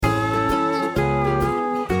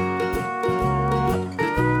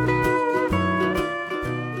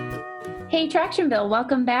Hey, Tractionville,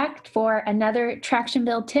 welcome back for another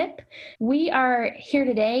Tractionville tip. We are here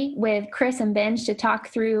today with Chris and Benj to talk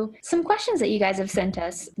through some questions that you guys have sent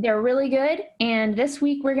us. They're really good, and this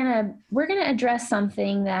week we're gonna address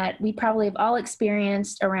something that we probably have all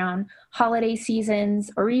experienced around holiday seasons,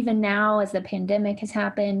 or even now as the pandemic has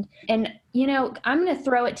happened. And I'm gonna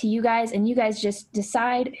throw it to you guys, and you guys just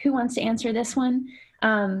decide who wants to answer this one.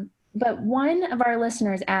 But one of our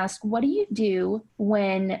listeners asked, what do you do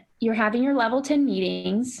when you're having your level 10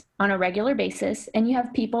 meetings on a regular basis and you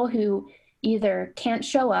have people who either can't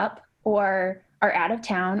show up or are out of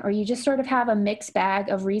town, or you just sort of have a mixed bag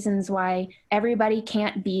of reasons why everybody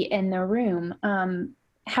can't be in the room?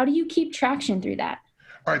 How do you keep traction through that?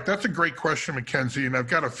 All right, that's a great question, Mackenzie, and I've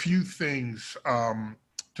got a few things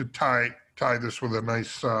to tie this with a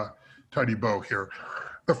nice tidy bow here.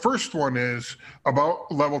 The first one is about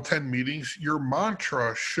level 10 meetings. Your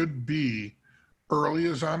mantra should be early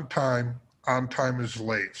is on time is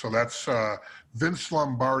late. So that's Vince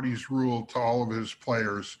Lombardi's rule to all of his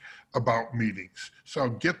players about meetings. So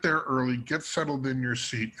get there early, get settled in your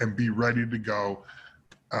seat, and be ready to go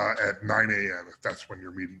at 9 a.m. if that's when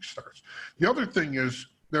your meeting starts. The other thing is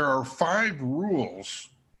there are 5 rules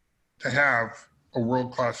to have a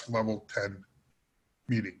world-class level 10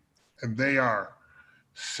 meeting, and they are: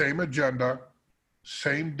 same agenda,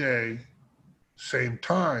 same day, same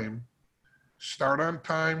time, start on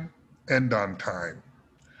time, end on time.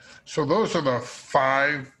 So those are the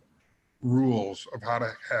 5 rules of how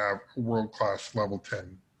to have a world-class level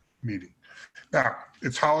 10 meeting. Now,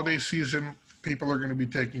 it's holiday season. People are going to be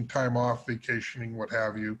taking time off, vacationing, what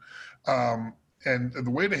have you. And the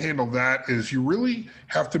way to handle that is you really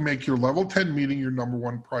have to make your level 10 meeting your number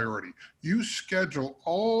one priority. You schedule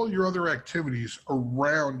all your other activities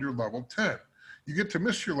around your level 10. You get to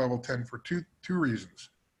miss your level 10 for two reasons: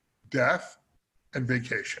 death and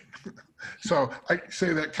vacation. So I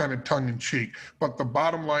say that kind of tongue in cheek, but the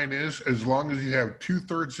bottom line is, as long as you have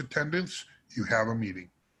 2/3 attendance, you have a meeting.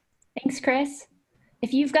 Thanks, Chris.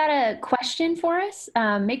 If you've got a question for us,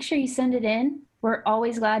 make sure you send it in. We're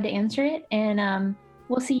always glad to answer it, and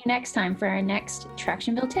we'll see you next time for our next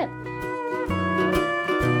Tractionville tip.